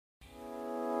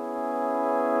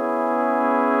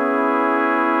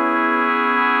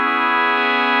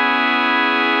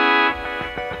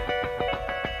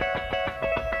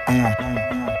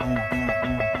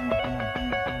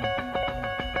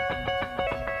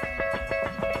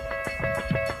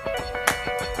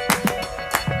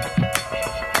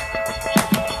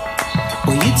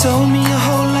Well, you told me your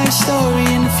whole life story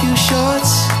in a few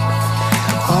shorts.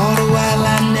 All the while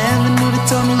I never knew the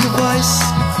tone of your voice.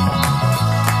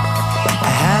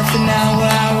 A half an hour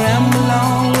I ramble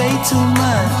on way too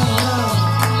much,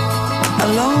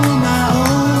 alone with my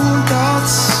own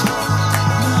thoughts.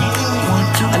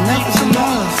 Enough is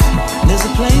enough. There's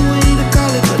a plain way to call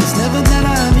it, but it's never that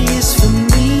obvious for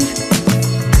me.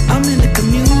 I'm in a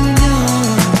communion.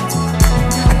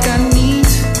 I got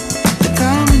needs, the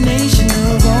combination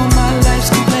of all my life's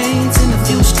complaints and a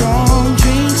few strong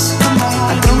drinks.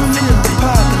 I don't remember the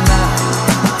parking lot,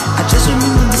 I just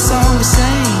remember the song we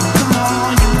sang. Come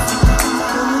on, you,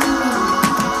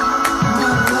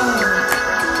 my love,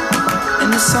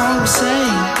 and the song we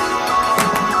sang.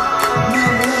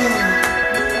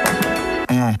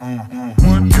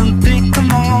 One, two, three,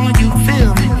 come on, you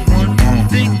feel me. One, two,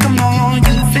 three, come on,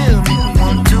 you feel me.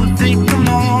 One, two, three, come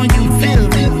on, you feel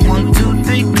me. One, two,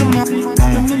 three, come on.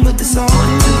 Remember the song.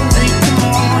 One, two, three, come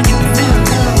on, you feel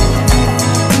me.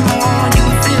 Come on, you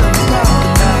feel me. One,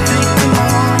 two, three, come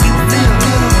on, you feel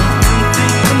me. One, two,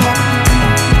 three, come on.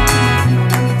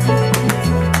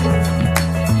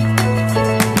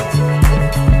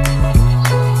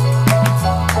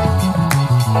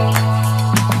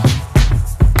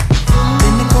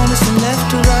 From left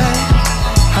to right,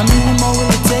 how many more will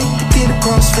it take to get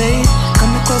across fade?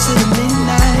 Coming closer to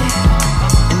midnight,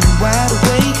 and you're wide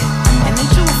awake, and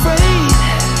ain't you afraid?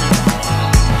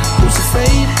 Who's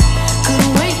afraid?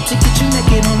 Couldn't wait to get you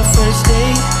naked on the first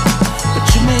date, but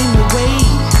you made me wait,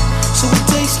 so it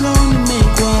takes long to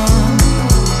make one.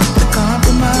 The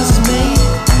compromise is made.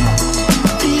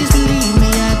 Please believe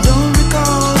me, I don't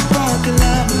recall the parking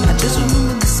lot, I just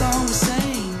remember the song we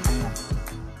sang.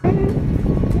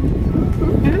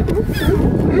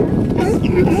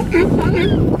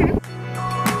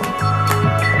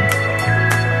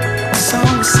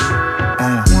 Songs.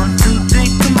 One, two, three,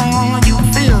 come on, you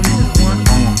feel me. One,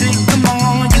 two, three, come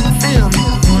on, you feel me.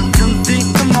 One, two, three,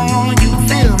 come on, you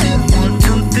feel me. One,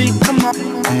 two, three, come on.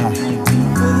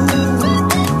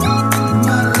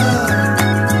 My love,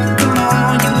 come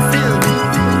on, you feel me.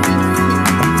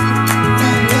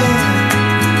 My love,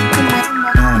 come on.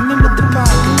 Remember the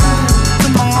parking lot.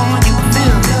 Come on, you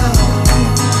feel me.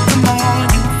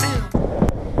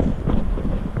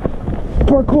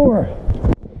 Parkour!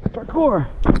 Parkour!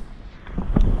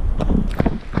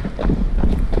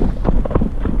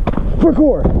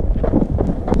 Parkour!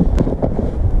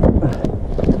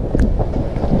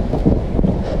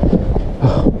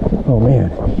 Oh man.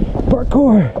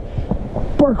 Parkour!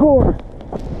 Parkour!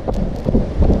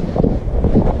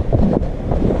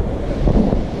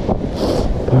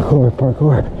 Parkour,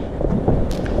 parkour.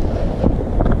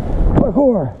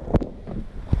 Parkour!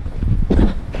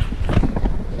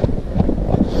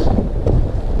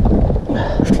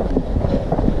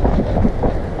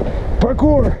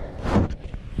 Parkour!